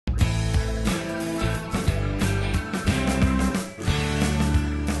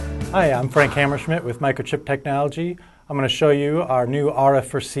Hi, I'm Frank Hammerschmidt with Microchip Technology. I'm going to show you our new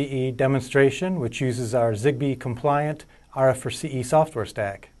RF4CE demonstration, which uses our ZigBee compliant RF4CE software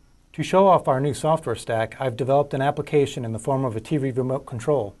stack. To show off our new software stack, I've developed an application in the form of a TV remote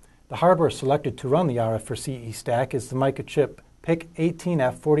control. The hardware selected to run the RF4CE stack is the Microchip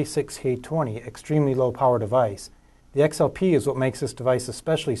PIC18F46K20 extremely low power device. The XLP is what makes this device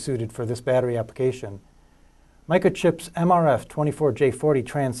especially suited for this battery application. Microchip's MRF24J40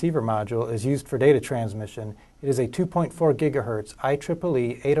 transceiver module is used for data transmission. It is a 2.4 GHz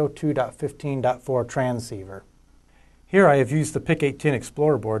IEEE 802.15.4 transceiver. Here I have used the PIC18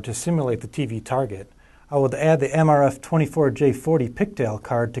 Explorer board to simulate the TV target. I will add the MRF24J40 pigtail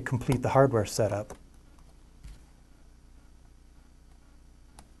card to complete the hardware setup.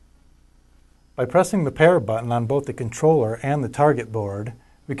 By pressing the pair button on both the controller and the target board,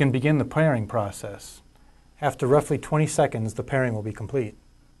 we can begin the pairing process. After roughly 20 seconds, the pairing will be complete.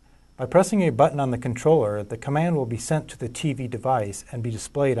 By pressing a button on the controller, the command will be sent to the TV device and be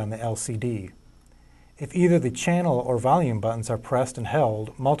displayed on the LCD. If either the channel or volume buttons are pressed and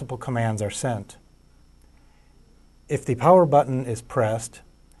held, multiple commands are sent. If the power button is pressed,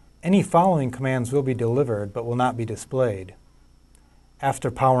 any following commands will be delivered but will not be displayed. After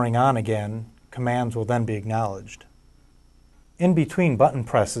powering on again, commands will then be acknowledged. In between button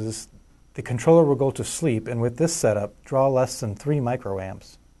presses, the controller will go to sleep and with this setup, draw less than 3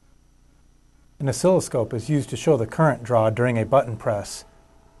 microamps. An oscilloscope is used to show the current draw during a button press.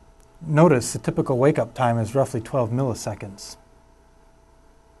 Notice the typical wake-up time is roughly 12 milliseconds.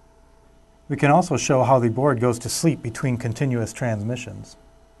 We can also show how the board goes to sleep between continuous transmissions.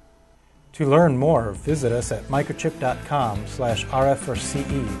 To learn more, visit us at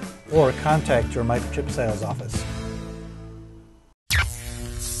microchip.com/RF4CE or contact your Microchip sales office.